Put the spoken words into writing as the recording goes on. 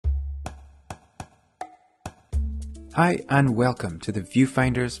Hi and welcome to the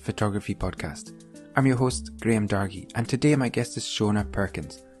Viewfinders Photography Podcast. I'm your host, Graham Dargy, and today my guest is Shona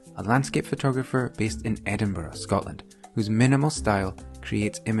Perkins, a landscape photographer based in Edinburgh, Scotland, whose minimal style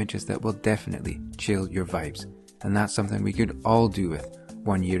creates images that will definitely chill your vibes. And that's something we could all do with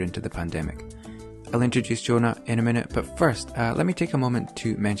 1 year into the pandemic. I'll introduce Shona in a minute, but first, let me take a moment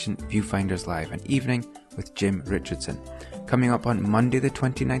to mention Viewfinders Live, an evening with Jim Richardson, coming up on Monday the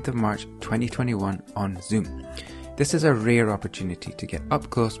 29th of March 2021 on Zoom. This is a rare opportunity to get up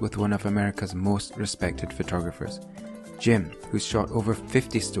close with one of America's most respected photographers. Jim, who's shot over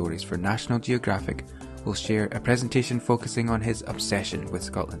 50 stories for National Geographic, will share a presentation focusing on his obsession with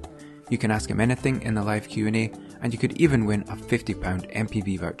Scotland. You can ask him anything in the live Q&A, and you could even win a £50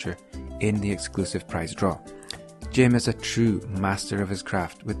 MPB voucher in the exclusive prize draw. Jim is a true master of his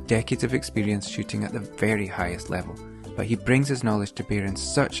craft with decades of experience shooting at the very highest level, but he brings his knowledge to bear in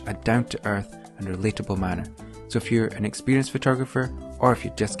such a down-to-earth and relatable manner. So if you're an experienced photographer or if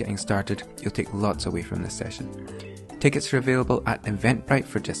you're just getting started, you'll take lots away from this session. Tickets are available at Eventbrite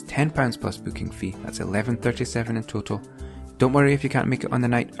for just £10 plus booking fee. That's $11.37 in total. Don't worry if you can't make it on the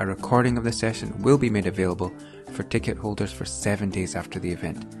night. A recording of the session will be made available for ticket holders for 7 days after the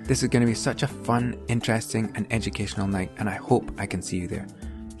event. This is going to be such a fun, interesting and educational night, and I hope I can see you there.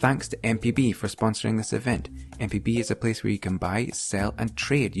 Thanks to MPB for sponsoring this event. MPB is a place where you can buy, sell and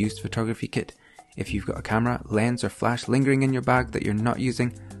trade used photography kit. If you've got a camera, lens or flash lingering in your bag that you're not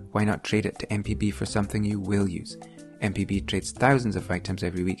using, why not trade it to MPB for something you will use? MPB trades thousands of items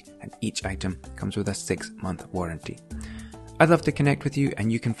every week, and each item comes with a 6-month warranty. I'd love to connect with you,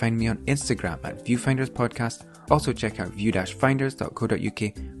 and you can find me on Instagram at Viewfinders Podcast. Also check out view-finders.co.uk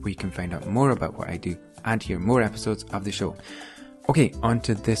where you can find out more about what I do and hear more episodes of the show. Okay, on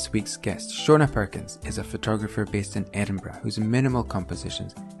to this week's guest. Shona Perkins is a photographer based in Edinburgh whose minimal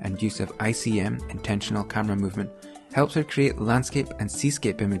compositions and use of ICM, intentional camera movement, helps her create landscape and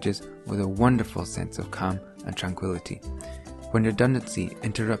seascape images with a wonderful sense of calm and tranquility. When redundancy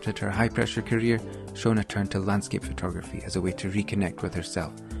interrupted her high-pressure career, Shona turned to landscape photography as a way to reconnect with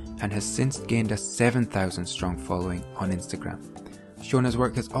herself and has since gained a 7,000-strong following on Instagram. Shona's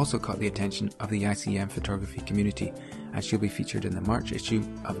work has also caught the attention of the ICM photography community, and she'll be featured in the March issue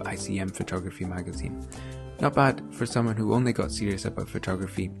of ICM Photography magazine. Not bad for someone who only got serious about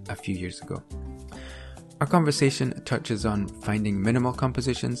photography a few years ago. Our conversation touches on finding minimal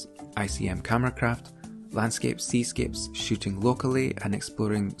compositions, ICM camera craft, landscapes, seascapes, shooting locally and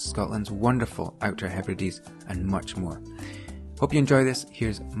exploring Scotland's wonderful Outer Hebrides and much more. Hope you enjoy this.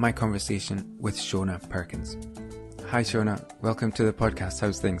 Here's my conversation with Shona Perkins. Hi Shona, welcome to the podcast.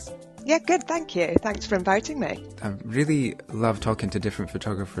 How's things? Yeah, good, thank you. Thanks for inviting me. I really love talking to different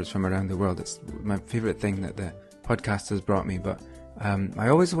photographers from around the world. It's my favourite thing that the podcast has brought me, but I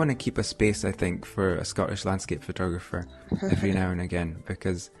always want to keep a space, I think, for a Scottish landscape photographer every now and again,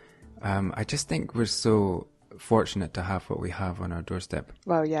 because I just think we're so fortunate to have what we have on our doorstep.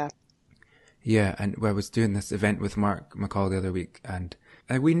 Well, yeah. Yeah, and I was doing this event with Mark McCall the other week, and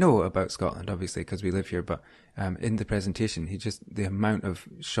we know about Scotland, obviously, because we live here, but in the presentation, the amount of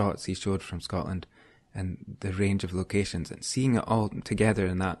shots he showed from Scotland and the range of locations and seeing it all together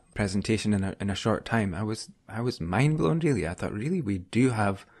in that presentation in a short time, I was mind blown, really. I thought, really, we do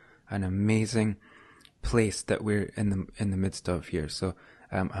have an amazing place that we're in the midst of here. So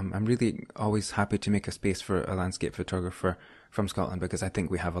I'm really always happy to make a space for a landscape photographer from Scotland, because I think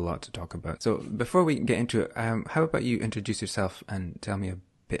we have a lot to talk about. So before we get into it, how about you introduce yourself and tell me a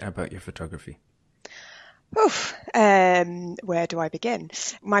bit about your photography? Where do I begin?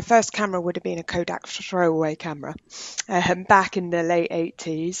 My first camera would have been a Kodak throwaway camera back in the late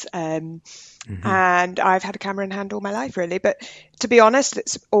 80s. And I've had a camera in hand all my life, really. But to be honest,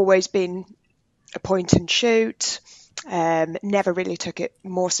 it's always been a point and shoot. Never really took it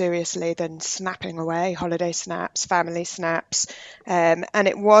more seriously than snapping away, holiday snaps, family snaps. And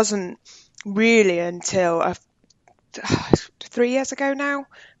it wasn't really until 3 years ago now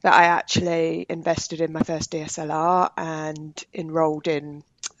that I actually invested in my first DSLR and enrolled in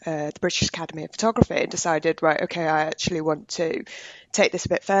the British Academy of Photography and decided, right, okay, I actually want to take this a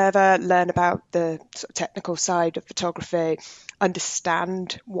bit further, learn about the sort of technical side of photography,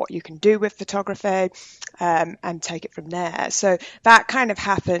 understand what you can do with photography, and take it from there. So that kind of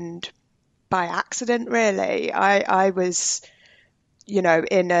happened by accident, really. I was, in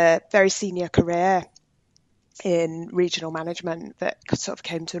a very senior career in regional management that sort of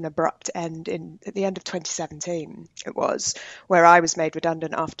came to an abrupt end at the end of 2017. It was where I was made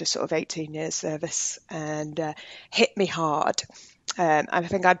redundant after sort of 18 years service, and hit me hard. And I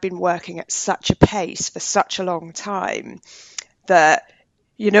think I'd been working at such a pace for such a long time that,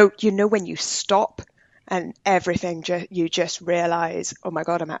 when you stop and everything, you just realise, oh my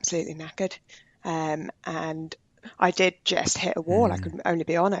God, I'm absolutely knackered. And I did just hit a wall. I can only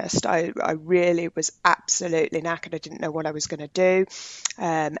be honest. I really was absolutely knackered. I didn't know what I was going to do.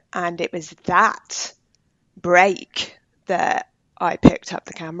 And it was that break that I picked up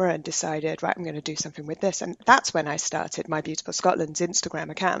the camera and decided, right, I'm going to do something with this. And that's when I started My Beautiful Scotland's Instagram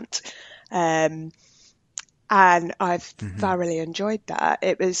account. And I've thoroughly enjoyed that.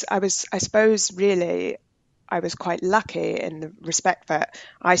 I suppose really, I was quite lucky in the respect that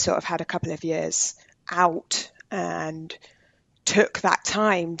I sort of had a couple of years out and took that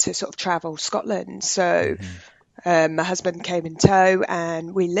time to sort of travel Scotland. So my husband came in tow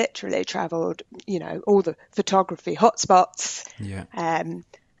and we literally travelled, all the photography hotspots,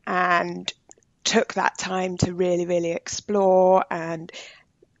 and took that time to really, really explore and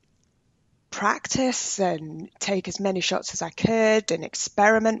practice and take as many shots as I could and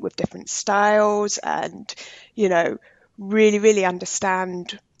experiment with different styles and, really, really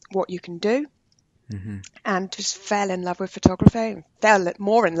understand what you can do. And just fell in love with photography, fell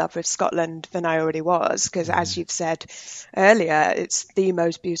more in love with Scotland than I already was, because as you've said earlier, it's the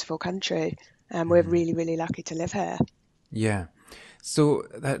most beautiful country and we're really, really lucky to live here. Yeah. So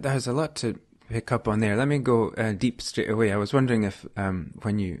there's a lot to pick up on there. Let me go deep straight away. I was wondering if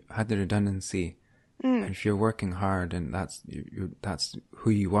when you had the redundancy, and if you're working hard and that's who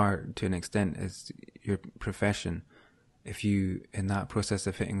you are to an extent, is your profession, if you, in that process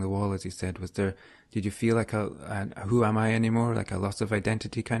of hitting the wall, as you said, did you feel like a who am I anymore, like a loss of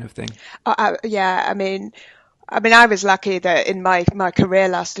identity kind of thing? Yeah, I mean, I was lucky that in my career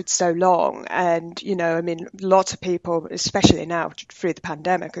lasted so long, and lots of people, especially now through the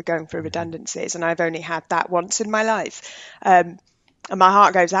pandemic, are going through redundancies, and I've only had that once in my life. And my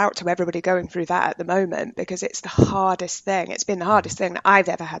heart goes out to everybody going through that at the moment, because it's the hardest thing. It's been the hardest thing that I've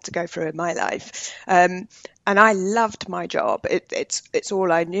ever had to go through in my life. And I loved my job. It's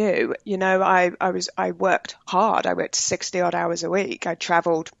all I knew. I worked hard. I worked 60 odd hours a week. I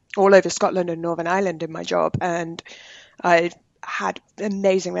travelled all over Scotland and Northern Ireland in my job, and I had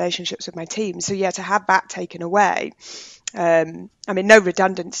amazing relationships with my team. So yeah, to have that taken away, no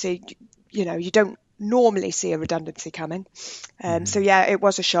redundancy, you don't normally see a redundancy coming. So yeah, it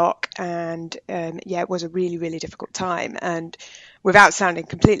was a shock, and it was a really, really difficult time. And without sounding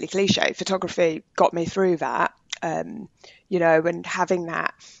completely cliche, photography got me through that. And having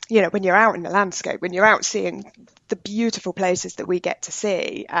that, when you're out in the landscape, when you're out seeing the beautiful places that we get to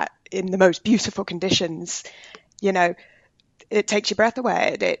see in the most beautiful conditions, it takes your breath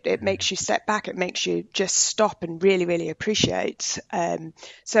away. It makes you step back. It makes you just stop and really, really appreciate.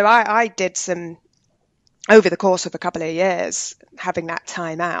 So I did some, over the course of a couple of years, having that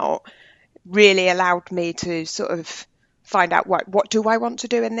time out really allowed me to sort of find out what do I want to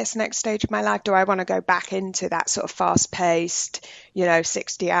do in this next stage of my life? Do I want to go back into that sort of fast-paced,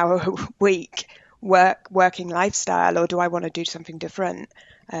 60-hour week working lifestyle, or do I want to do something different?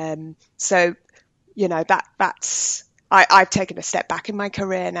 That's I've taken a step back in my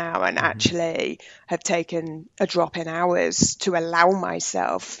career now, and actually have taken a drop in hours to allow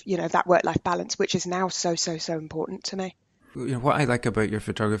myself, that work-life balance, which is now so, so, so important to me. What I like about your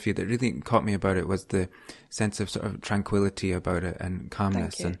photography that really caught me about it was the sense of sort of tranquility about it and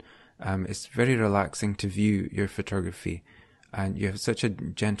calmness. And it's very relaxing to view your photography, and you have such a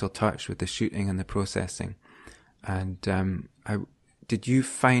gentle touch with the shooting and the processing. And did you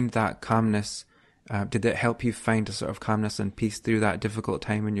find that calmness? Did it help you find a sort of calmness and peace through that difficult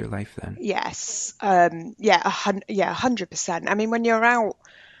time in your life then? Yes. 100%. When you're out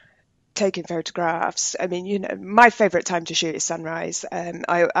taking photographs, my favorite time to shoot is sunrise.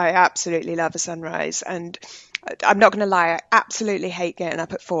 I absolutely love a sunrise, and I'm not going to lie, I absolutely hate getting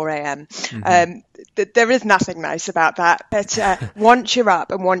up at 4 a.m. There is nothing nice about that, but once you're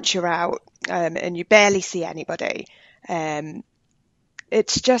up and once you're out, and you barely see anybody,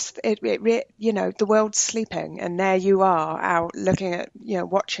 it's just, the world's sleeping, and there you are out looking at,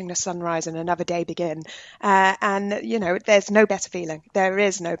 watching the sunrise and another day begin. And there's no better feeling. There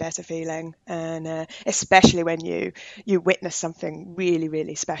is no better feeling. And especially when you witness something really,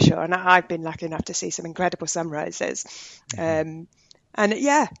 really special. And I've been lucky enough to see some incredible sunrises. And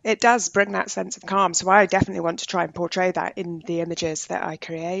yeah, it does bring that sense of calm. So I definitely want to try and portray that in the images that I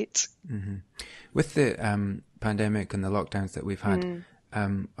create. With the pandemic and the lockdowns that we've had,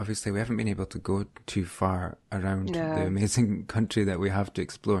 obviously we haven't been able to go too far around the amazing country that we have to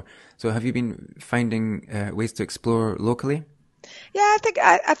explore. So have you been finding ways to explore locally? Yeah,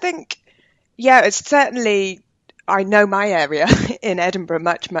 I think, it's certainly, I know my area in Edinburgh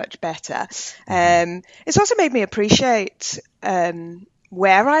much, much better. It's also made me appreciate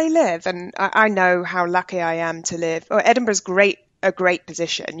where I live, and I know how lucky I am to live. Well, Edinburgh's a great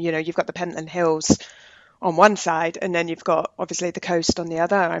position. You know, you've got the Pentland Hills on one side, and then you've got obviously the coast on the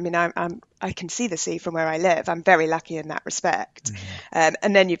other. I mean, I can see the sea from where I live. I'm very lucky in that respect.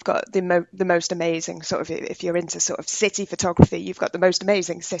 And then you've got the most amazing sort of, if you're into sort of city photography, you've got the most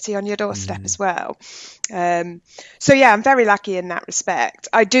amazing city on your doorstep as well. So yeah, I'm very lucky in that respect.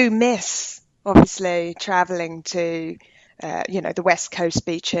 I do miss obviously traveling to the West Coast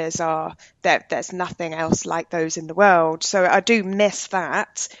beaches there's nothing else like those in the world. So I do miss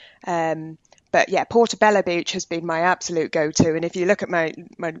that. But yeah, Portobello Beach has been my absolute go-to. And if you look at my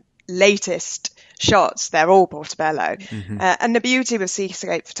latest shots, they're all Portobello. And the beauty with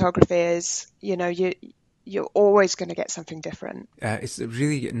seascape photography is, you're always going to get something different. It's a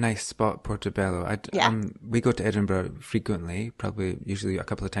really nice spot, Portobello. We go to Edinburgh frequently, usually a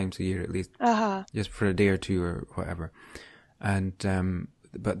couple of times a year at least, just for a day or two or whatever. And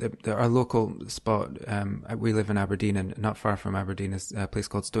but our local spot, we live in Aberdeen, and not far from Aberdeen is a place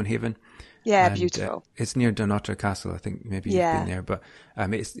called Stonehaven. Yeah, and beautiful. It's near Dunnottar Castle. I think maybe you've been there, but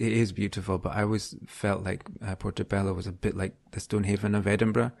it is beautiful. But I always felt like Portobello was a bit like the Stonehaven of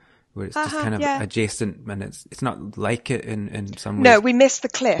Edinburgh, where it's just kind of adjacent, and it's not like it in some ways. No, we miss the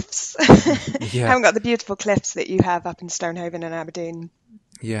cliffs. Haven't got the beautiful cliffs that you have up in Stonehaven and Aberdeen.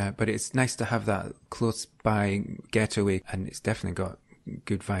 Yeah, but it's nice to have that close by getaway, and it's definitely got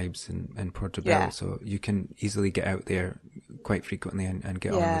good vibes in Portobello, so you can easily get out there quite frequently and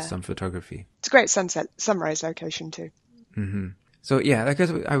get on with some photography. It's a great sunrise location too. So yeah, like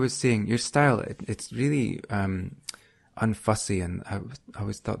I was saying, your style, it's really unfussy, and I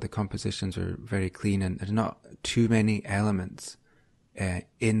always thought the compositions were very clean, and there's not too many elements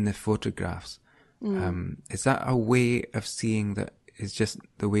in the photographs. Is that a way of seeing that is just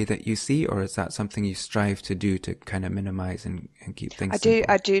the way that you see, or is that something you strive to do to kind of minimize and keep things simple?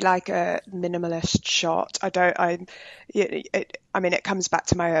 I do like a minimalist shot. It comes back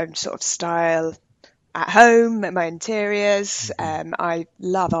to my own sort of style at home, my interiors. I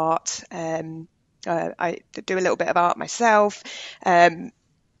love art. I do a little bit of art myself.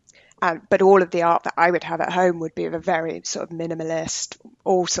 But all of the art that I would have at home would be of a very sort of minimalist,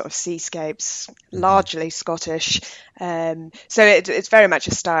 all sort of seascapes, largely Scottish. So it's very much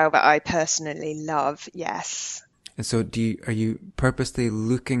a style that I personally love, yes. And so are you purposely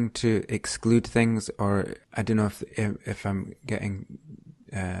looking to exclude things, or I don't know if I'm getting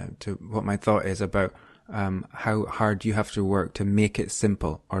to what my thought is about how hard you have to work to make it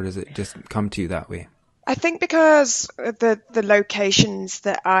simple, or does it just come to you that way? I think because the locations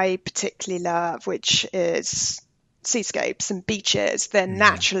that I particularly love, which is seascapes and beaches, then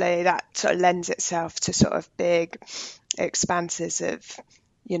naturally that sort of lends itself to sort of big expanses of,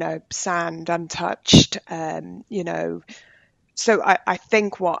 sand untouched, So I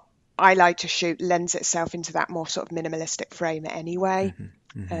think what I like to shoot lends itself into that more sort of minimalistic frame anyway.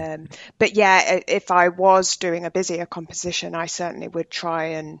 But yeah, if I was doing a busier composition, I certainly would try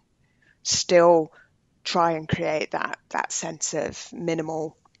and create that sense of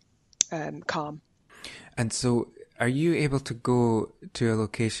minimal calm. And so are you able to go to a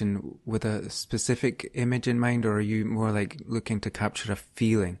location with a specific image in mind, or are you more like looking to capture a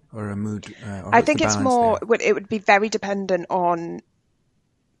feeling or a mood? I think it's more, it would be very dependent on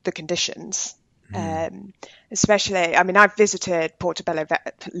the conditions. Especially, I've visited Portobello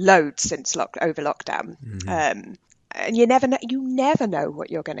loads since over lockdown. And you never know what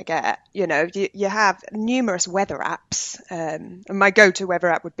you're going to get. You have numerous weather apps. And my go-to weather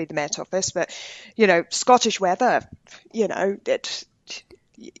app would be the Met Office, but Scottish weather, it's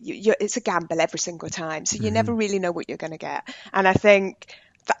a gamble every single time. So you never really know what you're going to get. And I think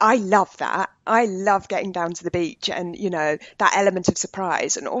that I love that. I love getting down to the beach and, that element of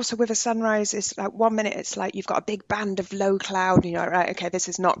surprise. And also with a sunrise, it's like 1 minute, it's like you've got a big band of low cloud and you're like, right, okay, this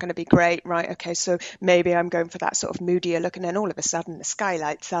is not going to be great. Right. Okay. So maybe I'm going for that sort of moodier look. And then all of a sudden the sky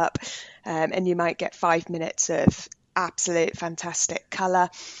lights up, and you might get 5 minutes of absolute fantastic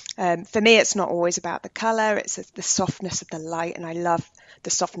colour. For me, it's not always about the colour. It's the softness of the light. And I love the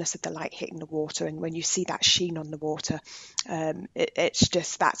softness of the light hitting the water, and when you see that sheen on the water, it's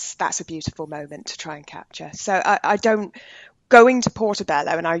just that's a beautiful moment to try and capture. So I don't going to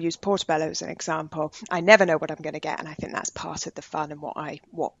Portobello, and I use Portobello as an example. I never know what I'm going to get, and I think that's part of the fun and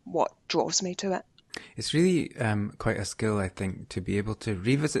what draws me to it. It's really quite a skill, I think, to be able to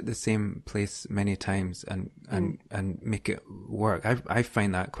revisit the same place many times and make it work. I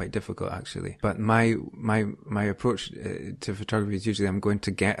find that quite difficult, actually. But my approach to photography is usually I'm going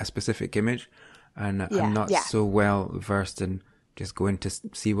to get a specific image, and I'm not so well versed in just going to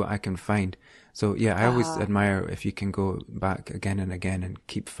see what I can find. So yeah, I always admire if you can go back again and again and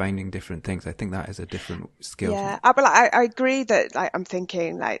keep finding different things. I think that is a different skill. Yeah, but I agree that like, I'm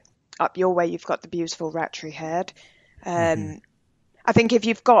thinking like up your way, you've got the beautiful Rattray Head. I think if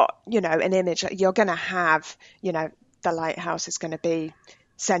you've got, an image, you're going to have, the lighthouse is going to be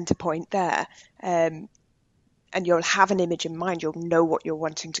center point there. And you'll have an image in mind. You'll know what you're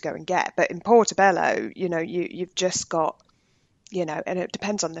wanting to go and get. But in Portobello, you've just got, and it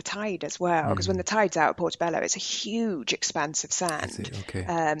depends on the tide as well. Because when the tide's out at Portobello, it's a huge expanse of sand. Okay.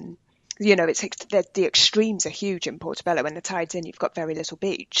 The extremes are huge in Portobello. When the tide's in, you've got very little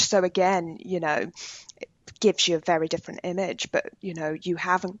beach. So again, it gives you a very different image. But, you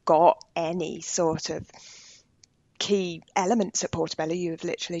haven't got any sort of key elements at Portobello. You've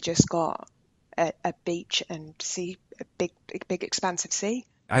literally just got a beach and sea, a big expanse of sea.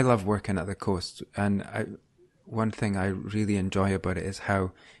 I love working at the coast, and one thing I really enjoy about it is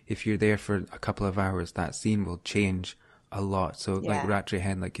how if you're there for a couple of hours, that scene will change a lot. So like Rattray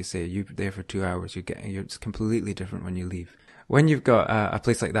Head, like you say, you're there for 2 hours, it's completely different when you leave. When you've got a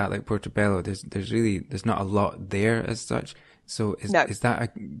place like that, like Portobello, there's not a lot there as such. So is that a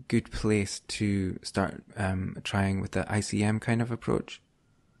good place to start trying with the ICM kind of approach?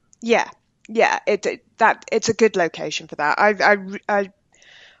 Yeah, it's a good location for that.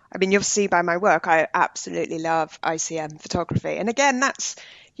 I mean, you'll see by my work, I absolutely love ICM photography. And again, that's,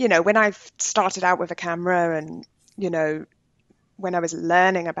 when I started out with a camera and, when I was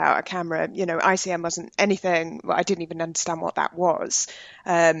learning about a camera, ICM wasn't anything, well, I didn't even understand what that was.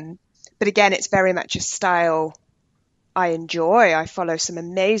 But again, it's very much a style I enjoy. I follow some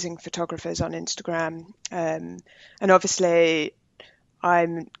amazing photographers on Instagram. And obviously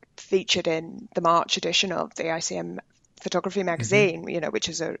I'm featured in the March edition of the ICM photography magazine, which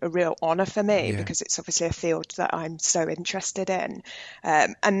is a real honor for me because it's obviously a field that I'm so interested in.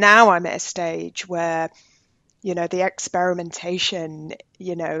 And now I'm at a stage where, the experimentation,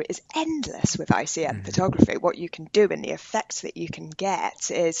 is endless with ICM photography. What you can do and the effects that you can get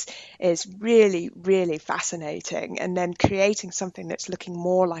is really, really fascinating. And then creating something that's looking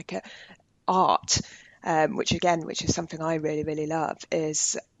more like art, which is something I really, really love,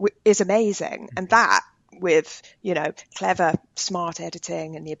 is amazing. And that with, clever, smart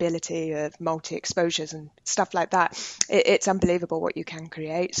editing and the ability of multi-exposures and stuff like that, it's unbelievable what you can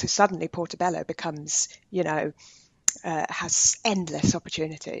create. So suddenly Portobello becomes, has endless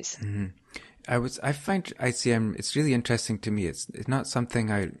opportunities. I find ICM, it's really interesting to me. It's not something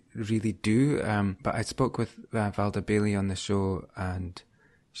I really do, but I spoke with Valda Bailey on the show, and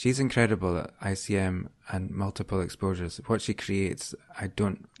she's incredible at ICM and multiple exposures. What she creates, I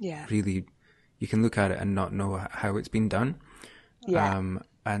don't really, you can look at it and not know how it's been done. And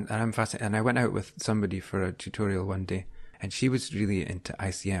I'm fascinated. And I went out with somebody for a tutorial one day, and she was really into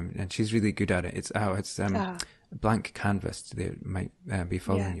ICM, and she's really good at it. It's Blank Canvas. They might be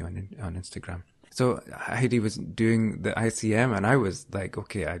following you on Instagram. So Heidi was doing the ICM, and I was like,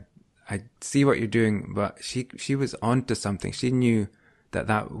 okay, I see what you're doing, but she was onto something. She knew that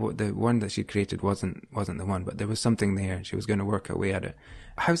the one that she created wasn't the one, but there was something there, and she was going to work her way at it.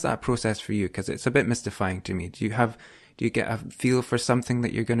 How's that process for you? Because it's a bit mystifying to me. Do you get a feel for something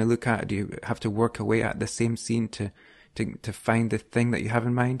that you're going to look at? Do you have to work away at the same scene to find the thing that you have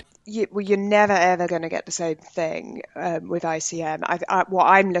in mind? You're never ever going to get the same thing with ICM. What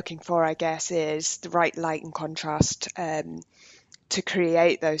I'm looking for, I guess, is the right light and contrast to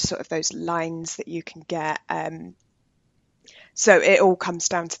create those lines that you can get. So it all comes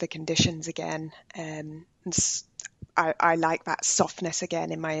down to the conditions again. I like that softness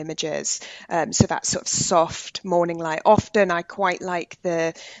again in my images. So that sort of soft morning light. Often I quite like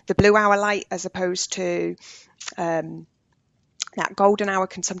the blue hour light as opposed to that golden hour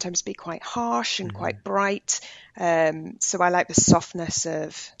can sometimes be quite harsh and quite bright. So I like the softness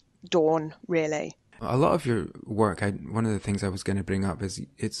of dawn, really. A lot of your work, one of the things I was going to bring up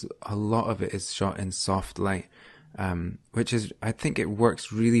is a lot of it is shot in soft light. Which is, I think it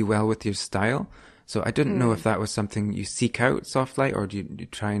works really well with your style. So I didn't know if that was something you seek out, soft light, or do you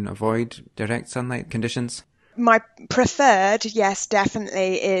try and avoid direct sunlight conditions? My preferred, yes,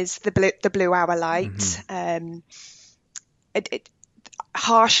 definitely is the blue hour light.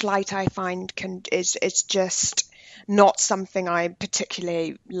 Harsh light, I find, is just not something I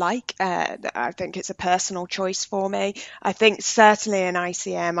particularly like. I think it's a personal choice for me. I think certainly in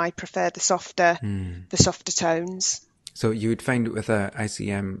ICM, I prefer the softer tones. So you would find with a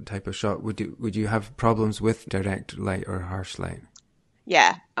ICM type of shot, would you have problems with direct light or harsh light?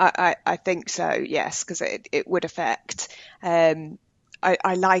 Yeah, I think so. Yes, because it would affect.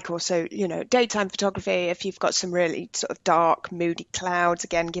 I like also, daytime photography. If you've got some really sort of dark, moody clouds,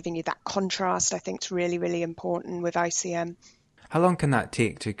 again, giving you that contrast, I think is really, really important with ICM. How long can that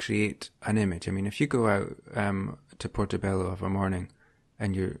take to create an image? I mean, if you go out to Portobello of a morning,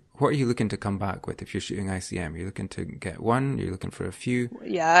 and what are you looking to come back with if you're shooting ICM? Are you looking to get one? Are you looking for a few?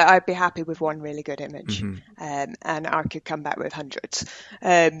 Yeah, I'd be happy with one really good image, and I could come back with hundreds.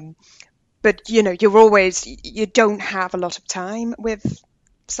 But you don't have a lot of time with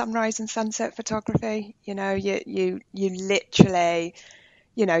sunrise and sunset photography. You literally,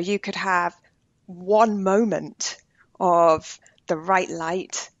 you could have one moment of the right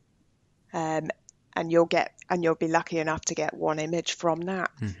light, and you'll be lucky enough to get one image from that,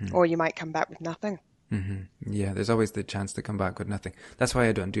 or you might come back with nothing. Yeah, there's always the chance to come back with nothing. That's why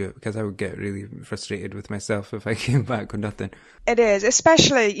I don't do it, because I would get really frustrated with myself if I came back with nothing. It is,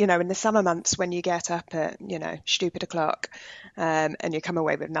 especially, in the summer months when you get up at, stupid o'clock, and you come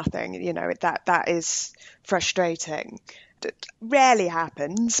away with nothing, that is frustrating. It rarely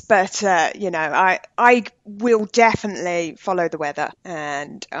happens, but, I will definitely follow the weather,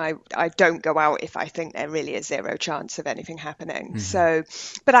 and I don't go out if I think there really is zero chance of anything happening. So,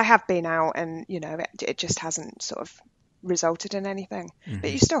 but I have been out and, it just hasn't sort of resulted in anything.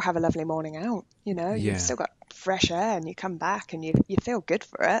 But you still have a lovely morning out, you've still got fresh air and you come back and you feel good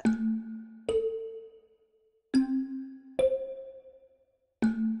for it.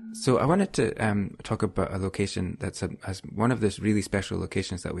 So I wanted to talk about a location that's one of the really special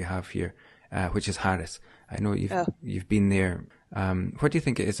locations that we have here, which is Harris. I know you've been there. What do you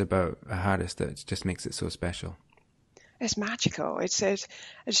think it is about Harris that just makes it so special? It's magical. It's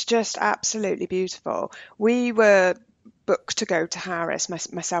just absolutely beautiful. We were booked to go to Harris,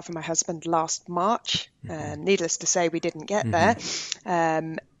 myself and my husband, last March. Needless to say, we didn't get there.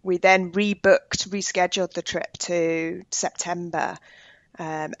 We then rescheduled the trip to September.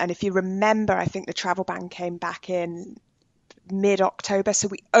 And if you remember, I think the travel ban came back in mid-October, so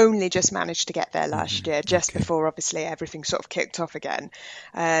we only just managed to get there last year, just before obviously everything sort of kicked off again.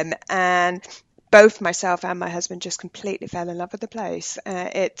 And both myself and my husband just completely fell in love with the place.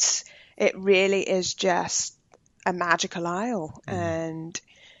 It really is just a magical isle, and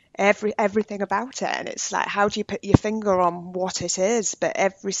everything about it. And it's like, how do you put your finger on what it is? But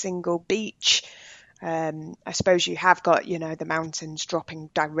every single beach, I suppose you have got, the mountains dropping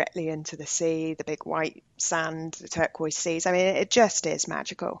directly into the sea, the big white sand, the turquoise seas. I mean, it just is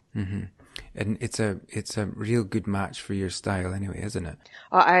magical. And it's a real good match for your style anyway, isn't it?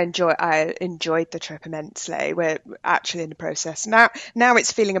 I enjoyed the trip immensely. We're actually in the process now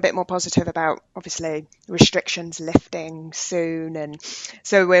it's feeling a bit more positive about obviously restrictions lifting soon, and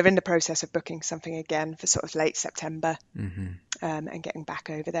so we're in the process of booking something again for sort of late September, and getting back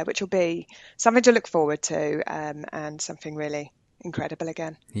over there, which will be something to look forward to, and something really incredible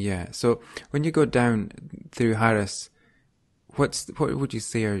again. Yeah. So when you go down through Harris, what would you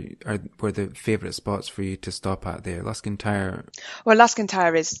say were the favourite spots for you to stop at there? Luscantire? Well,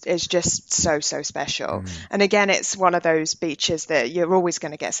 Luscantire is just so special. And again, it's one of those beaches that you're always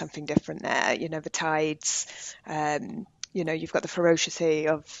going to get something different there. The tides, you've got the ferocity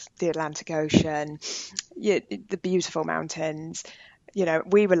of the Atlantic Ocean, the beautiful mountains.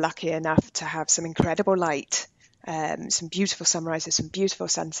 We were lucky enough to have some incredible light, some beautiful sunrises, some beautiful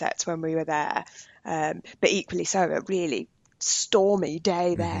sunsets when we were there. But equally so, a really stormy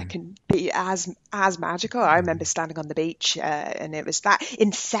day there can be as magical. I remember standing on the beach, and it was that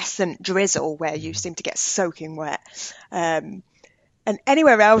incessant drizzle where you seem to get soaking wet. And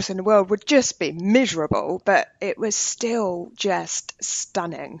anywhere else in the world would just be miserable, but it was still just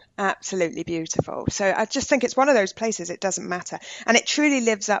stunning, absolutely beautiful. So I just think it's one of those places, it doesn't matter. And it truly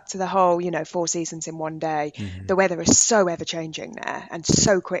lives up to the whole, 4 seasons in one day. The weather is so ever changing there and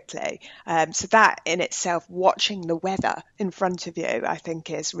so quickly. So that in itself, watching the weather in front of you, I think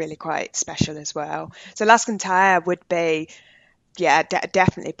is really quite special as well. So Luscantire would be,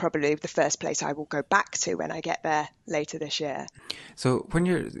 definitely probably the first place I will go back to when I get there later this year. So when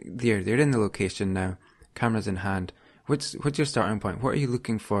you're there, you're in the location now, cameras in hand. What's your starting point? What are you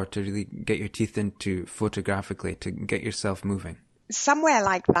looking for to really get your teeth into photographically, to get yourself moving? Somewhere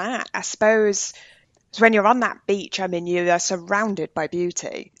like that, I suppose. When you're on that beach, I mean, you are surrounded by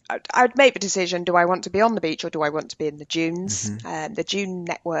beauty. I'd make the decision, do I want to be on the beach or do I want to be in the dunes? The dune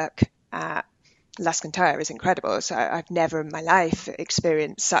network at Luscontyre is incredible. So I've never in my life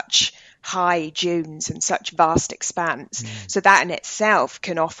experienced such high dunes and such vast expanse. So that in itself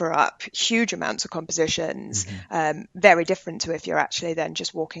can offer up huge amounts of compositions, very different to if you're actually then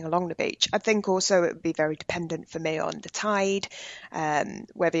just walking along the beach. I think also it would be very dependent for me on the tide,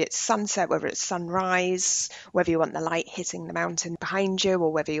 whether it's sunset, whether it's sunrise, whether you want the light hitting the mountain behind you,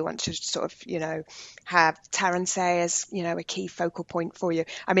 or whether you want to sort of, have Tarensay as, a key focal point for you.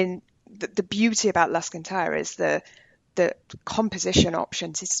 I mean, the beauty about Luscontyre is the composition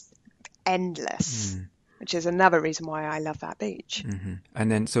options is endless, which is another reason why I love that beach.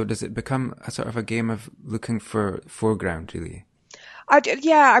 And then, so does it become a sort of a game of looking for foreground, really?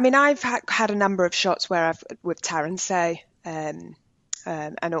 Yeah, I mean, I've had a number of shots where I've with Tarensay, and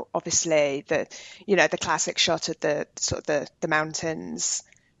obviously the classic shot of the sort of the mountains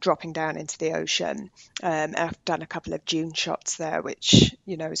dropping down into the ocean. I've done a couple of dune shots there, which,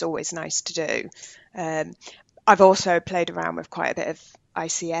 is always nice to do. I've also played around with quite a bit of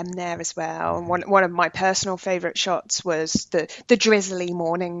ICM there as well. And one of my personal favourite shots was the drizzly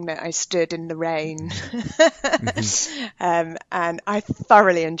morning that I stood in the rain. And I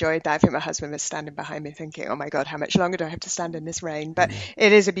thoroughly enjoyed that. I think my husband was standing behind me thinking, oh my God, how much longer do I have to stand in this rain? But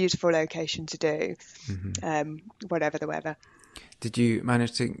it is a beautiful location to do, whatever the weather. Did you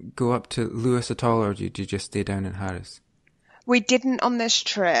manage to go up to Lewis at all, or did you just stay down in Harris? We didn't on this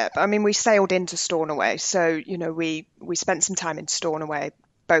trip. I mean, we sailed into Stornoway, so we spent some time in Stornoway,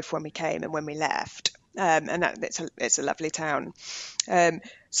 both when we came and when we left. And it's a lovely town.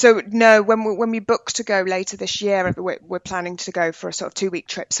 So no, when we booked to go later this year, we're planning to go for a sort of 2-week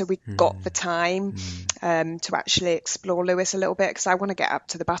trip. So we got the time to actually explore Lewis a little bit, because I want to get up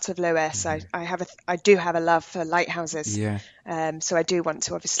to the butt of Lewis. I do have a love for lighthouses. Yeah. So I do want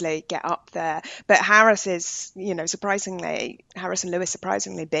to obviously get up there. But Harris is, surprisingly, Harris and Lewis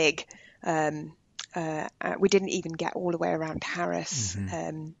surprisingly big. We didn't even get all the way around Harris.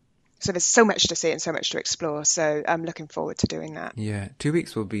 So there's so much to see and so much to explore. So I'm looking forward to doing that. Yeah, 2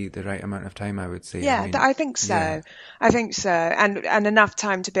 weeks will be the right amount of time, I would say. Yeah, I think so. Yeah. I think so. And enough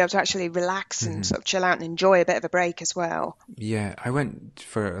time to be able to actually relax and sort of chill out and enjoy a bit of a break as well. Yeah, I went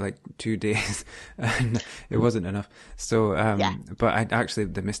for like 2 days and it wasn't enough. So, but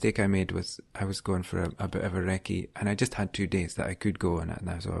the mistake I made was I was going for a bit of a recce, and I just had 2 days that I could go on it,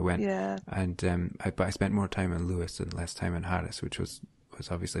 and so I went. Yeah. And, but I spent more time in Lewis and less time in Harris, which was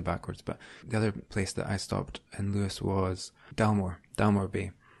obviously backwards. But the other place that I stopped in Lewis was Dalmore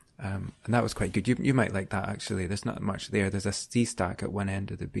Bay, and that was quite good. You might like that, actually. There's not much there. There's a sea stack at one end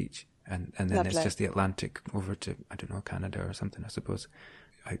of the beach, and then Lovely. It's just the Atlantic over to, I don't know, Canada or something, I suppose.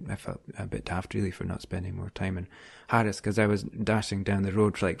 I felt a bit daft, really, for not spending more time in Harris, because I was dashing down the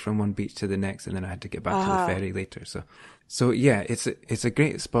road from one beach to the next, and then I had to get back to the ferry later. So yeah, it's a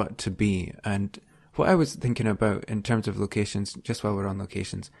great spot to be. And what I was thinking about in terms of locations, just while we're on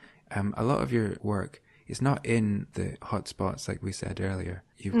locations, a lot of your work is not in the hot spots like we said earlier.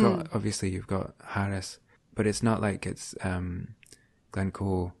 You've got Harris, but it's not like it's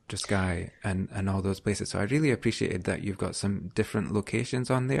Glencoe, Skye and all those places. So I really appreciated that you've got some different locations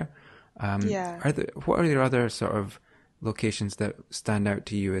on there. What are your other sort of locations that stand out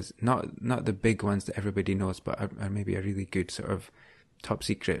to you as not the big ones that everybody knows, but are maybe a really good sort of top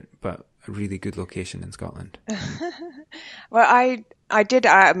secret, but a really good location in Scotland? Well, I did.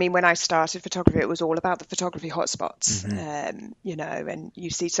 I mean, when I started photography, it was all about the photography hotspots. And you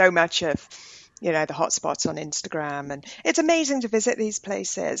see so much of, the hotspots on Instagram, and it's amazing to visit these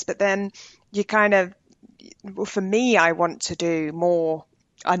places. But then you kind of, for me, I want to do more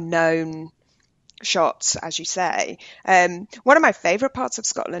unknown shots, as you say. One of my favourite parts of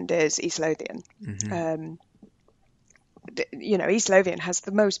Scotland is East Lothian. East Lothian has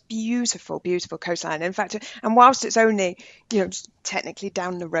the most beautiful coastline. In fact, and whilst it's only, technically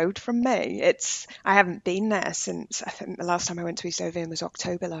down the road from me, I haven't been there since, I think the last time I went to East Lothian was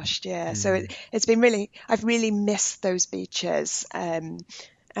October last year. So it's been I've really missed those beaches. And,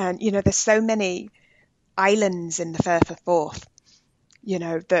 there's so many islands in the Firth of Forth,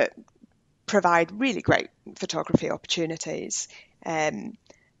 that provide really great photography opportunities.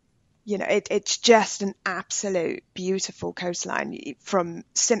 It's just an absolute beautiful coastline from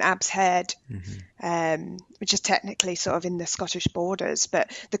St Abbs Head, which is technically sort of in the Scottish borders,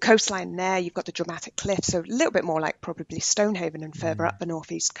 but the coastline there, you've got the dramatic cliffs, so a little bit more like probably Stonehaven and further up the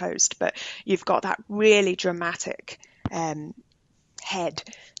northeast coast, but you've got that really dramatic head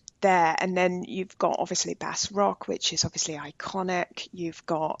there. And then you've got obviously Bass Rock, which is obviously iconic. You've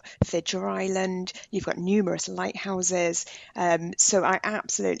got Fidger Island. You've got numerous lighthouses. So I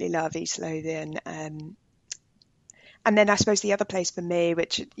absolutely love East Lothian. And then I suppose the other place for me,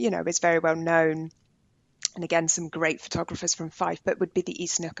 which, is very well known, and again, some great photographers from Fife, but would be the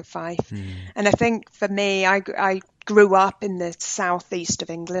East Nook of Fife. And I think for me, I grew up in the southeast of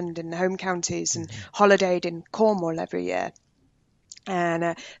England in the home counties and holidayed in Cornwall every year.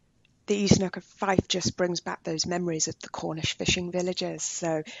 And the East Nook of Fife just brings back those memories of the Cornish fishing villages.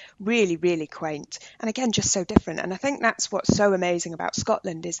 So really, really quaint. And again, just so different. And I think that's what's so amazing about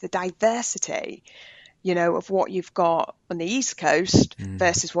Scotland is the diversity, of what you've got on the East Coast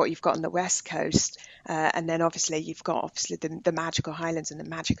versus what you've got on the West Coast. And then obviously you've got the magical Highlands and the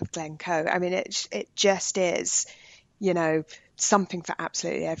magic of Glencoe. I mean, it just is, something for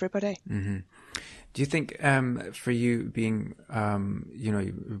absolutely everybody. Mm-hmm. Do you think for you being, you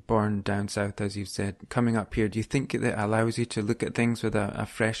were born down south, as you've said, coming up here, do you think that allows you to look at things with a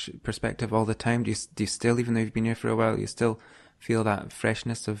fresh perspective all the time? Do you still, even though you've been here for a while, you still feel that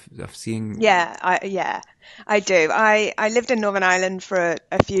freshness of seeing? Yeah, I do. I lived in Northern Ireland for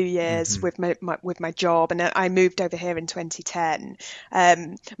a few years with my job, and then I moved over here in 2010.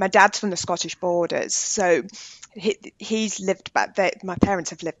 My dad's from the Scottish borders, so he's lived back there. My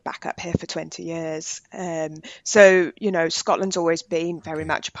parents have lived back up here for 20 years. So, Scotland's always been very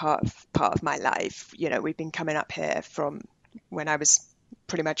much part of my life. We've been coming up here from when I was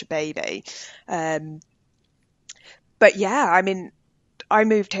pretty much a baby. But yeah, I mean, I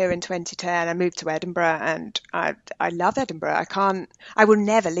moved here in 2010. I moved to Edinburgh, and I love Edinburgh. I will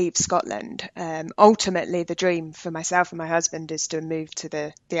never leave Scotland. Ultimately, the dream for myself and my husband is to move to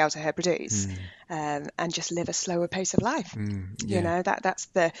the Outer Hebrides and just live a slower pace of life. That's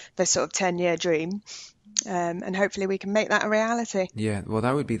the sort of 10-year dream. And hopefully we can make that a reality. Yeah, well,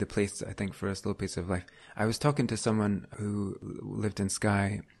 that would be the place, I think, for a slow pace of life. I was talking to someone who lived in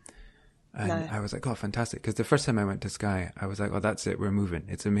Skye. And I was like, oh, fantastic. Because the first time I went to Skye, I was like, oh, that's it. We're moving.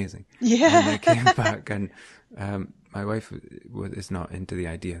 It's amazing. Yeah. And I came back and my wife is not into the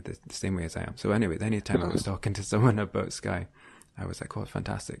idea the same way as I am. So anyway, anytime I was talking to someone about Skye, I was like, oh, it's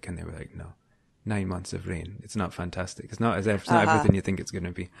fantastic. And they were like, no, 9 months of rain. It's not fantastic. It's not everything you think it's going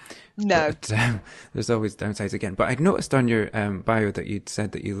to be. No. But there's always downsides again. But I'd noticed on your bio that you'd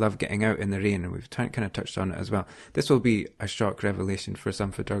said that you love getting out in the rain, and we've kind of touched on it as well. This will be a shock revelation for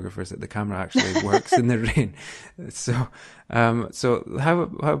some photographers that the camera actually works in the rain. So how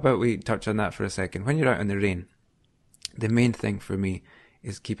about we touch on that for a second? When you're out in the rain, the main thing for me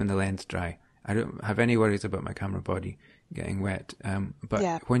is keeping the lens dry. I don't have any worries about my camera body getting wet.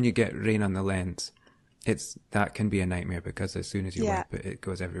 But when you get rain on the lens, that can be a nightmare, because as soon as you wipe it, it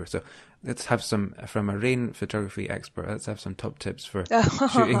goes everywhere. So let's have from a rain photography expert, let's have some top tips for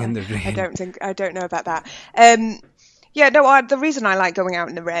shooting in the rain. I don't know about that. The reason I like going out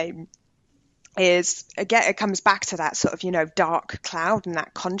in the rain is, again, it comes back to that sort of, dark cloud and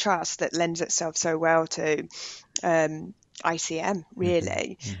that contrast that lends itself so well to, ICM,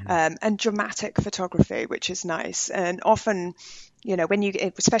 really, and dramatic photography, which is nice. And often, when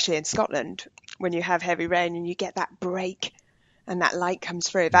especially in Scotland, when you have heavy rain and you get that break and that light comes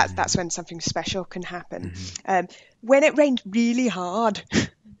through, that's when something special can happen. When it rains really hard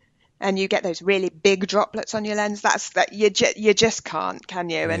and you get those really big droplets on your lens, you just can't, can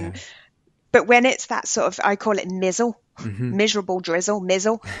you? But when it's that sort of, I call it mizzle, miserable drizzle,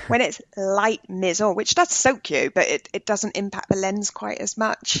 mizzle, when it's light mizzle, which does soak you, but it doesn't impact the lens quite as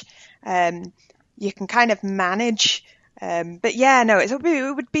much, you can kind of manage. But yeah, no, it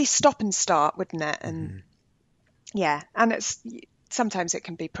would be stop and start, wouldn't it? And and sometimes it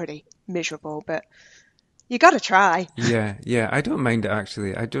can be pretty miserable, but you got to try. Yeah, I don't mind it,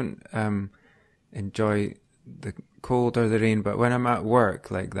 actually. I don't enjoy the cold or the rain, but when I'm at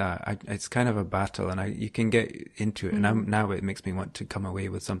work like that, it's kind of a battle, and you can get into it, and now it makes me want to come away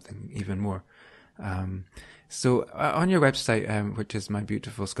with something even more. So on your website, which is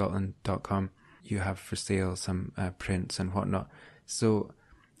mybeautifulscotland.com, you have for sale some prints and whatnot. So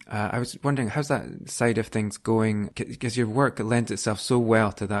I was wondering, how's that side of things going? Because your work lends itself so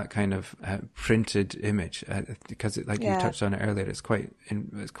well to that kind of printed image, because you touched on it earlier, it's quite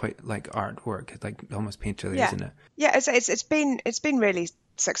like artwork. It's like almost painterly, isn't it? Yeah, it's been really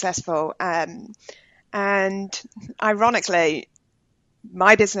successful, and ironically,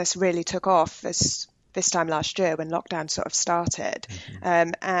 my business really took off this time last year when lockdown sort of started,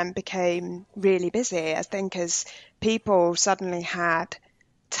 and became really busy. I think as people suddenly had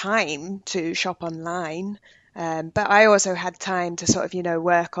time to shop online, but I also had time to sort of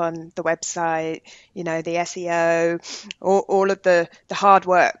work on the website, the SEO, all of the hard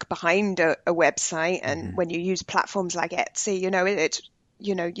work behind a website. And when you use platforms like Etsy, it's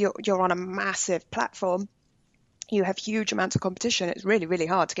you're on a massive platform. you have huge amounts of competition. It's really, really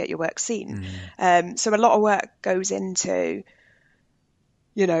hard to get your work seen. So a lot of work goes into,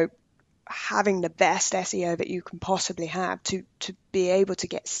 having the best SEO that you can possibly have to be able to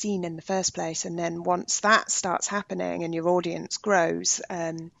get seen in the first place. And then once that starts happening and your audience grows,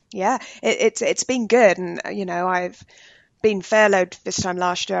 it's been good. And, I've been furloughed this time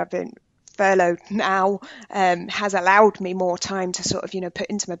last year. I've been furloughed now, has allowed me more time to sort of, put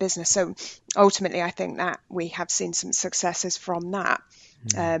into my business. So ultimately, I think that we have seen some successes from that.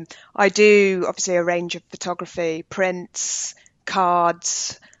 I do obviously a range of photography, prints,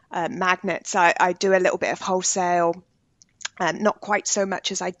 cards, magnets. I do a little bit of wholesale, not quite so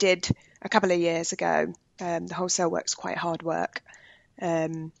much as I did a couple of years ago. The wholesale work's quite hard work.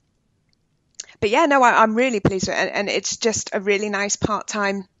 But yeah, no, I'm really pleased with it. And it's just a really nice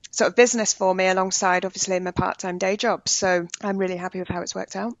part-time sort of business for me alongside obviously my part-time day job. So I'm really happy with how it's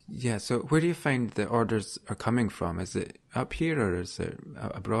worked out. Yeah. So where do you find the orders are coming from? Is it up here or is it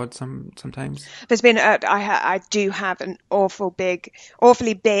abroad sometimes? There's been, I do have an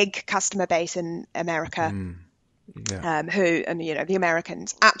awfully big customer base in America. Who, and the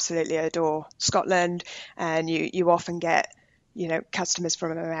Americans absolutely adore Scotland, and you often get customers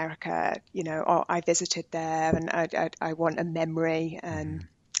from America, I visited there and I want a memory. And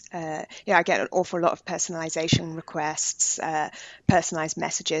I get an awful lot of personalization requests, personalized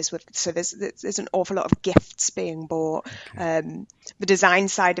messages so there's an awful lot of gifts being bought. The design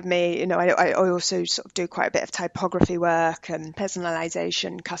side of me, I also sort of do quite a bit of typography work and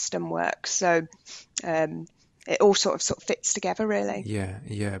personalization, custom work. So, it all sort of fits together, really.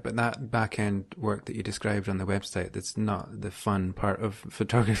 Yeah. But that back-end work that you described on the website, that's not the fun part of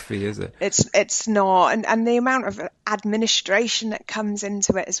photography, is it? It's not. And the amount of administration that comes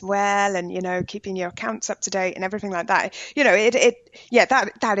into it as well, and, keeping your accounts up to date and everything like that,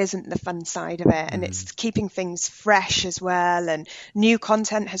 that isn't the fun side of it. And it's keeping things fresh as well. And new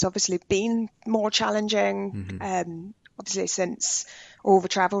content has obviously been more challenging, obviously since all the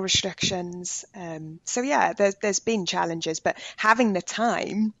travel restrictions. So yeah, there's been challenges, but having the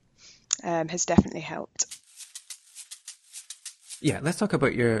time has definitely helped. Yeah, let's talk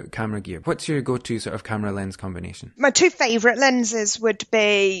about your camera gear. What's your go-to sort of camera lens combination? My two favourite lenses would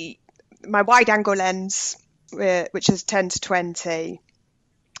be my wide angle lens, which is 10-20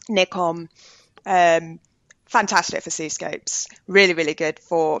 Nikon. Fantastic for seascapes. Really, really good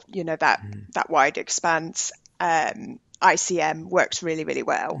for, that wide expanse. ICM works really, really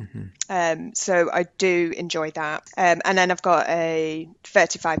well. So I do enjoy that. And then I've got a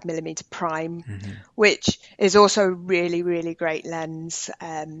 35mm prime, which is also really, really great lens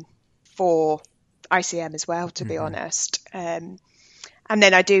for ICM as well, to be honest. And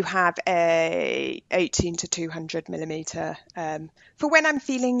then I do have a 18-200mm for when I'm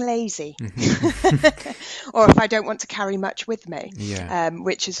feeling lazy or if I don't want to carry much with me,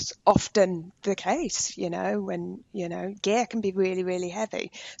 which is often the case, when, gear can be really, really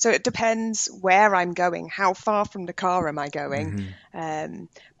heavy. So it depends where I'm going, how far from the car am I going.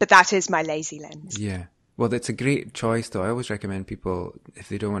 But that is my lazy lens. Yeah. Well, that's a great choice, though. I always recommend people, if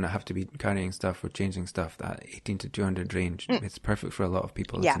they don't want to have to be carrying stuff or changing stuff, that 18-200 range, it's perfect for a lot of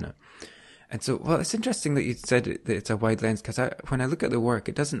people, isn't it? And so, well, it's interesting that you said that it's a wide lens, because when I look at the work,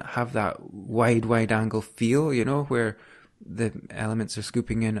 it doesn't have that wide angle feel, where the elements are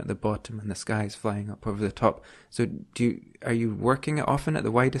scooping in at the bottom and the sky is flying up over the top. So are you working it often at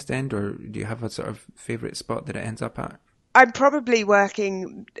the widest end, or do you have a sort of favourite spot that it ends up at? I'm probably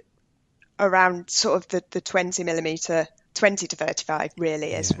working around sort of the 20mm, 20-35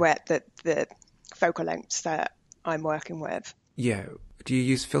 really is where the focal lengths that I'm working with. Yeah. Do you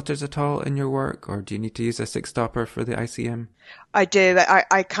use filters at all in your work, or do you need to use a 6-stopper for the ICM? I do.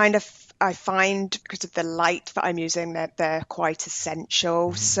 I find because of the light that I'm using that they're quite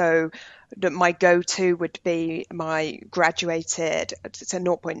essential. So my go-to would be my graduated, it's a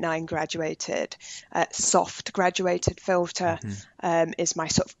 0.9 graduated, soft graduated filter is my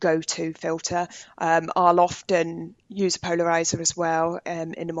sort of go-to filter. I'll often use a polarizer as well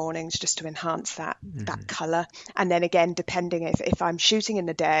in the mornings just to enhance that colour. And then again, depending if I'm shooting in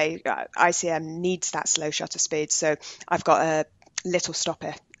the day, ICM needs that slow shutter speed. So I've got a little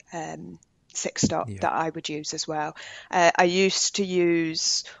stopper 6-stop that I would use as well. I used to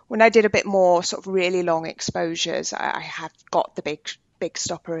use, when I did a bit more sort of really long exposures, I have got the big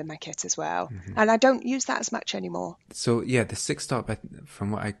stopper in my kit as well. And I don't use that as much anymore. So yeah, the 6-stop,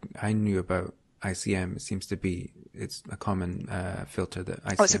 from what I knew about ICM, it seems to be it's a common filter that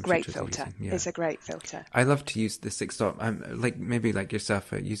ICM it's a great filters are filter. using. Yeah. It's a great filter. I love to use the 6-stop. I'm maybe like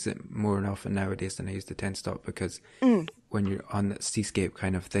yourself, I use it more often nowadays than I use the 10-stop because when you're on the seascape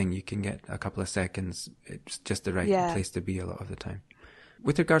kind of thing, you can get a couple of seconds. It's just the right place to be a lot of the time.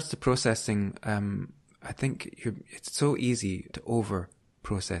 With regards to processing, I think it's so easy to over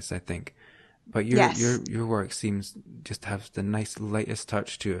process, I think. But your work seems just to have the nice lightest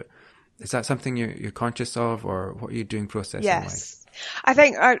touch to it. Is that something you're conscious of, or what are you doing processing wise? Yes, I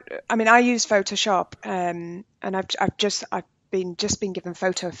think I use Photoshop, and I've just been given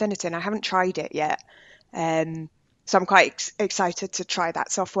Photo Affinity, and I haven't tried it yet. So I'm quite excited to try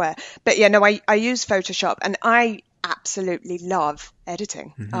that software. But yeah, no, I use Photoshop, and I absolutely love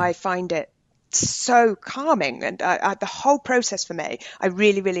editing. I find it so calming, and the whole process for me, I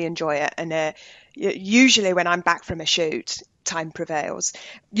really, really enjoy it. And usually when I'm back from a shoot, time prevails.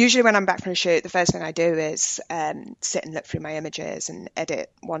 Usually when I'm back from a shoot, the first thing I do is sit and look through my images and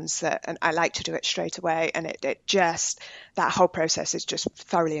edit ones and I like to do it straight away. And it just, that whole process is just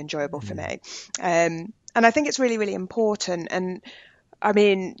thoroughly enjoyable for me. And I think it's really, really important. And I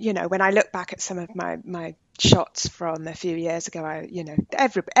mean, when I look back at some of my shots from a few years ago,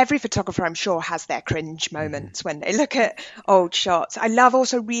 every photographer I'm sure has their cringe moments when they look at old shots. I love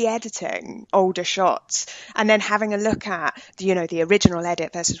also re-editing older shots and then having a look at the original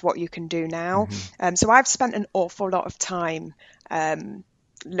edit versus what you can do now. So I've spent an awful lot of time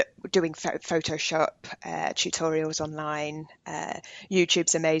doing Photoshop tutorials online.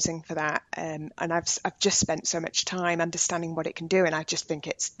 YouTube's amazing for that, and I've just spent so much time understanding what it can do, and I just think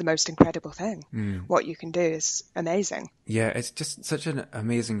it's the most incredible thing. What you can do is amazing. Yeah, it's just such an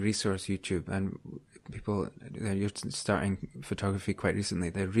amazing resource, YouTube, and people, you're starting photography quite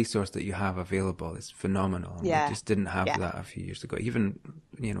recently. The resource that you have available is phenomenal. Yeah, we just didn't have that a few years ago, even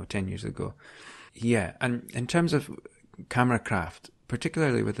 10 years ago. Yeah, and in terms of camera craft,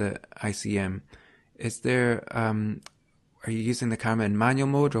 particularly with the ICM, is there, are you using the camera in manual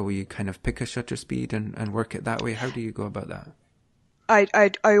mode, or will you kind of pick a shutter speed and work it that way? How do you go about that? I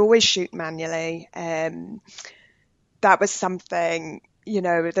always shoot manually. That was something,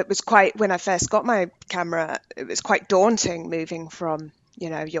 that was quite, when I first got my camera, it was quite daunting moving from,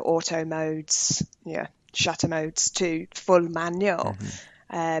 your auto modes, shutter modes to full manual.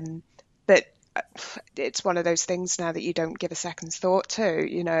 But it's one of those things now that you don't give a second's thought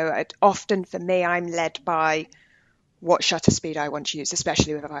to. Often for me, I'm led by what shutter speed I want to use,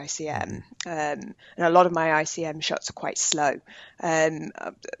 especially with ICM. And a lot of my ICM shots are quite slow,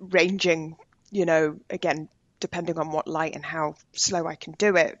 ranging, again, depending on what light and how slow I can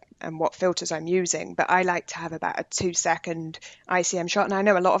do it and what filters I'm using. But I like to have about a 2-second ICM shot. And I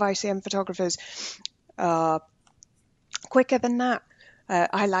know a lot of ICM photographers are quicker than that.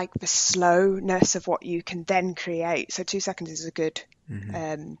 I like the slowness of what you can then create. So 2 seconds is a good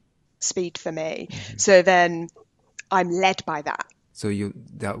speed for me. So then I'm led by that. So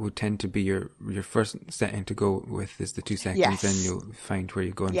that would tend to be your first setting to go with is the 2 seconds, yes. Then you'll find where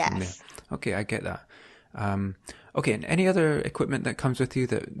you're going yes. from there. Okay, I get that. Okay, and any other equipment that comes with you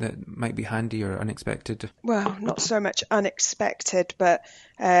that might be handy or unexpected? Well, not so much unexpected, but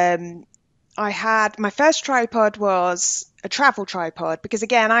I had, my first tripod was a travel tripod because,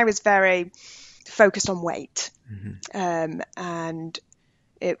 again, I was very focused on weight. And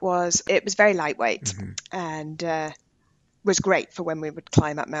it was very lightweight and was great for when we would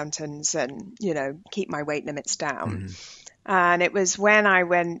climb up mountains and, keep my weight limits down. And it was when I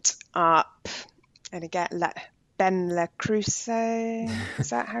went up, and again, Ben Le Creuset, is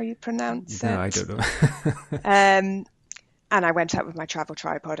that how you pronounce it? No, I don't know. And I went up with my travel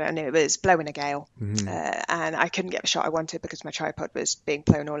tripod and it was blowing a gale. And I couldn't get the shot I wanted because my tripod was being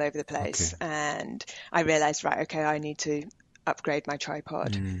blown all over the place. Okay. And I realized, I need to upgrade my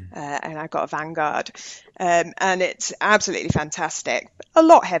tripod. And I got a Vanguard. And it's absolutely fantastic. A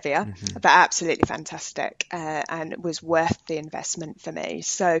lot heavier, but absolutely fantastic. And it was worth the investment for me.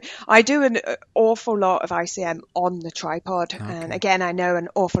 So I do an awful lot of ICM on the tripod. Okay. And again, I know an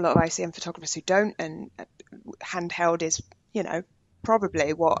awful lot of ICM photographers who don't. And handheld is,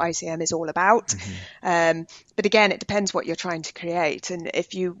 probably what ICM is all about. But again, it depends what you're trying to create. And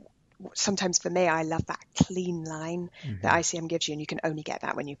sometimes for me, I love that clean line that ICM gives you, and you can only get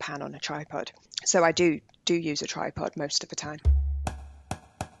that when you pan on a tripod. So I do use a tripod most of the time.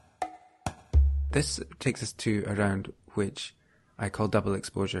 This takes us to a round which I call double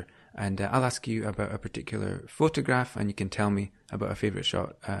exposure. And I'll ask you about a particular photograph, and you can tell me about a favourite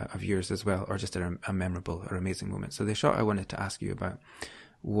shot of yours as well, or just a memorable or amazing moment. So the shot I wanted to ask you about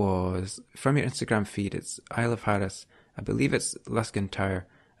was from your Instagram feed. It's Isle of Harris. I believe it's Luskin Tower,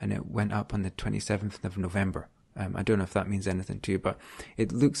 and it went up on the 27th of November I don't know if that means anything to you, but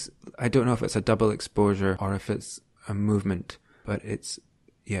it looks, I don't know if it's a double exposure or if it's a movement, but it's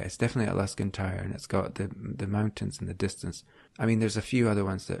definitely Alaskan tire, and it's got the mountains in the distance. I mean, there's a few other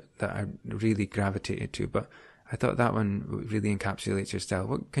ones that I really gravitated to, but I thought that one really encapsulates your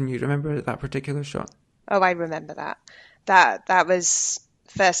style. Can you remember that particular shot? Oh, I remember that. That was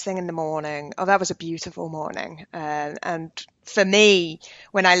first thing in the morning. Oh, that was a beautiful morning. And for me,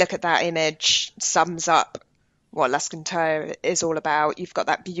 when I look at that image, sums up what Alaskan tire is all about. You've got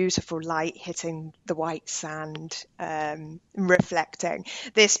that beautiful light hitting the white sand, reflecting.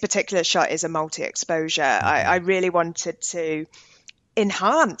 This particular shot is a multi-exposure. I really wanted to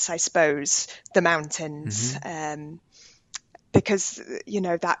enhance, I suppose, the mountains, because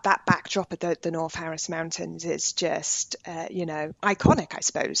that backdrop of the North Harris Mountains is just iconic, I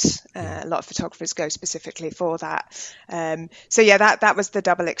suppose. A lot of photographers go specifically for that. That was the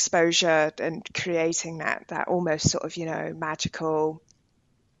double exposure and creating that almost sort of magical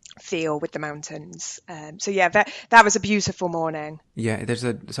feel with the mountains. That was a beautiful morning. Yeah, there's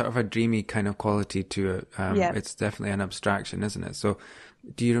a sort of a dreamy kind of quality to it. It's definitely an abstraction, isn't it? So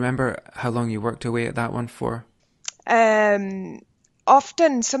do you remember how long you worked away at that one for?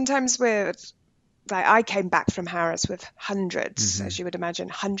 Often, sometimes I came back from Harris with hundreds, as you would imagine,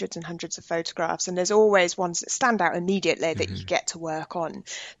 hundreds and hundreds of photographs, and there's always ones that stand out immediately that you get to work on.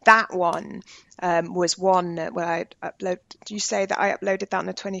 That one was one where I uploaded. Do you say that I uploaded that on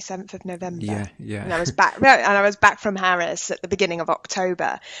the 27th of November? Yeah. And I was back from Harris at the beginning of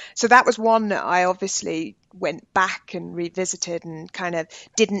October. So that was one that I obviously went back and revisited and kind of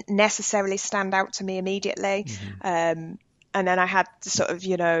didn't necessarily stand out to me immediately. And then I had sort of,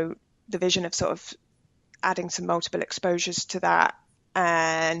 the vision of sort of adding some multiple exposures to that,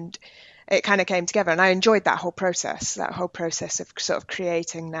 and it kind of came together, and I enjoyed that whole process of sort of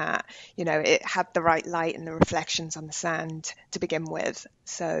creating that. It had the right light and the reflections on the sand to begin with.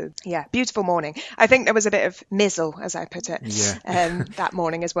 So yeah, beautiful morning. I think there was a bit of mizzle, as I put it, that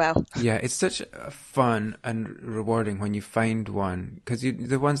morning as well. Yeah, it's such fun and rewarding when you find one, because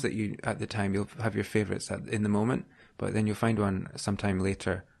the ones that you at the time, you'll have your favorites in the moment, but then you'll find one sometime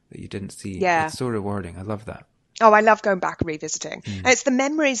later that you didn't see. Yeah. It's so rewarding. I love that. Oh, I love going back and revisiting. And it's the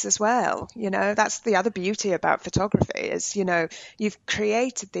memories as well. That's the other beauty about photography is, you've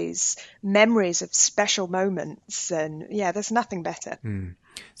created these memories of special moments, and there's nothing better.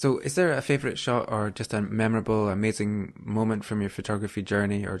 So is there a favorite shot or just a memorable, amazing moment from your photography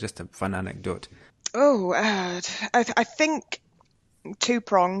journey, or just a fun anecdote? Oh, I think two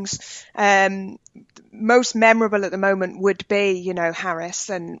prongs. Most memorable at the moment would be, Harris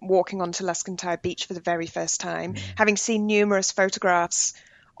and walking onto Luscantire Beach for the very first time, having seen numerous photographs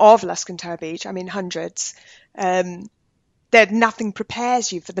of Luscantire Beach, I mean hundreds. Nothing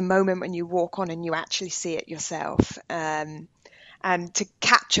prepares you for the moment when you walk on and you actually see it yourself. And to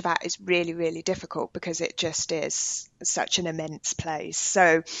capture that is really, really difficult because it just is such an immense place.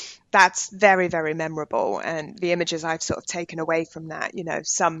 So that's very, very memorable. And the images I've sort of taken away from that,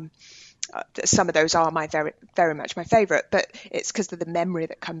 some of those are very, very much my favourite, but it's because of the memory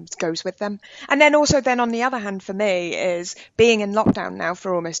that goes with them. And then also on the other hand for me is being in lockdown now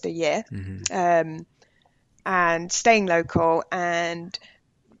for almost a year, and staying local and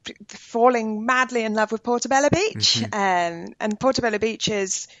falling madly in love with Portobello Beach. And Portobello Beach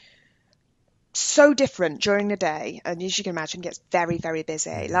is so different during the day, and as you can imagine, gets very, very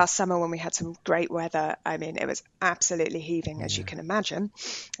busy. Last summer when we had some great weather, I mean, it was absolutely heaving, as you can imagine.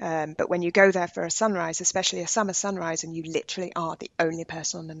 But when you go there for a sunrise, especially a summer sunrise, and you literally are the only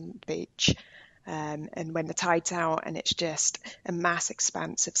person on the beach, and when the tide's out and it's just a mass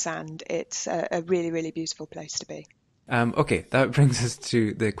expanse of sand, it's a really, really beautiful place to be. Okay, that brings us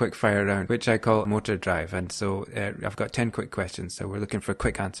to the quick fire round, which I call motor drive. And so I've got 10 quick questions, so we're looking for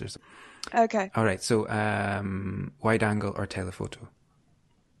quick answers. Okay. All right, so wide angle or telephoto?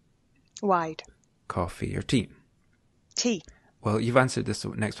 Wide. Coffee or tea? Tea. Well, you've answered this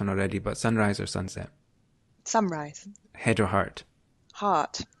next one already, but sunrise or sunset? Sunrise. Head or heart?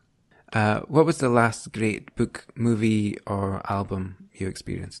 Heart. What was the last great book, movie, or album you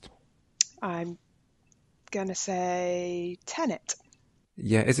experienced? I'm gonna say Tenet.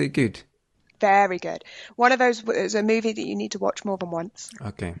 Yeah, is it good? Very good. One of those is a movie that you need to watch more than once.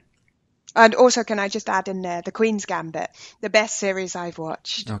 Okay. And also, can I just add in there, The Queen's Gambit, the best series I've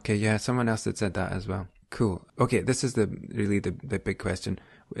watched. Okay, yeah, someone else had said that as well. Cool. Okay, this is the big question.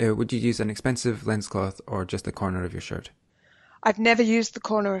 Would you use an expensive lens cloth or just the corner of your shirt? I've never used the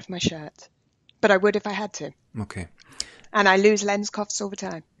corner of my shirt, but I would if I had to. Okay. And I lose lens cloths all the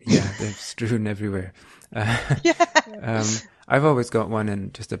time. Yeah, they're strewn everywhere. I I've always got one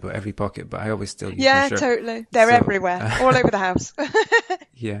in just about every pocket, but I always still use my Yeah, shirt. totally. They're everywhere, all over the house.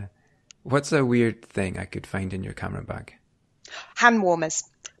 Yeah. What's a weird thing I could find in your camera bag? Hand warmers.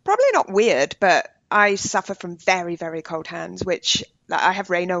 Probably not weird, but I suffer from very, very cold hands, which I have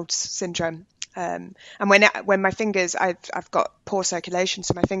Raynaud's syndrome. And when my fingers, I've got poor circulation,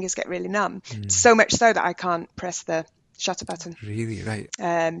 so my fingers get really numb. So much so that I can't press the shutter button. Really? Right.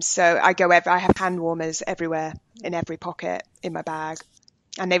 So I have hand warmers everywhere, in every pocket, in my bag,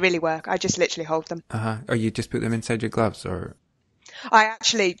 and they really work. I just literally hold them. Or you just put them inside your gloves, or? I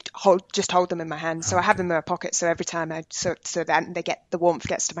actually hold them in my hand, so I have them in my pocket. So every time so that the warmth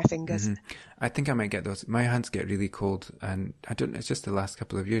gets to my fingers. I think I might get those. My hands get really cold, and it's just the last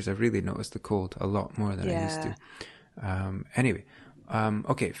couple of years I've really noticed the cold a lot more than I used to. Anyway,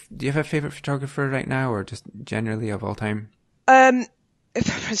 okay. Do you have a favorite photographer right now, or just generally of all time?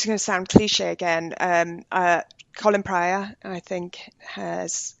 If it's going to sound cliche again, Colin Pryor, I think,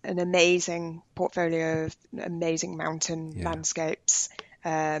 has an amazing portfolio of amazing mountain landscapes.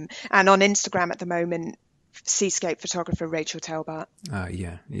 And on Instagram at the moment, seascape photographer Rachel Talbot.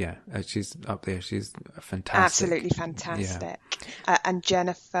 Yeah. She's up there. She's fantastic. Absolutely fantastic. Yeah. And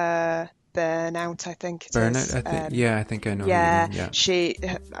Jennifer Burnout, I think it is. I think I know. Yeah, who you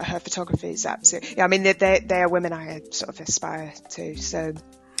mean, her photography is absolutely. Yeah, I mean, they are women I sort of aspire to. So.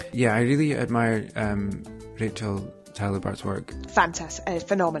 Yeah, I really admire Rachel Talbert's work. Fantastic,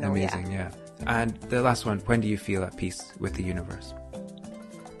 phenomenal. Amazing, yeah. And the last one: when do you feel at peace with the universe?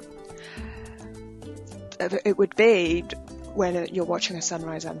 It would be when you're watching a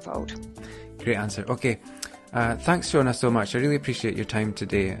sunrise unfold. Great answer. Okay. Thanks, Shona, so much. I really appreciate your time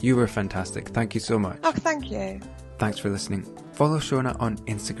today. You were fantastic. Thank you so much. Oh, thank you. Thanks for listening. Follow Shona on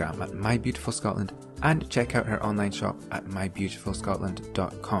Instagram at mybeautifulscotland and check out her online shop at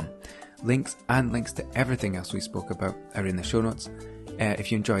mybeautifulscotland.com. Links to everything else we spoke about are in the show notes.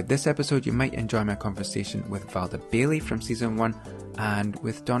 If you enjoyed this episode, you might enjoy my conversation with Valda Bailey from Season 1 and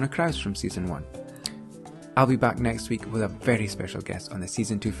with Donna Krause from Season 1. I'll be back next week with a very special guest on the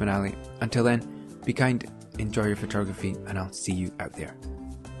Season 2 finale. Until then, be kind, enjoy your photography, and I'll see you out there.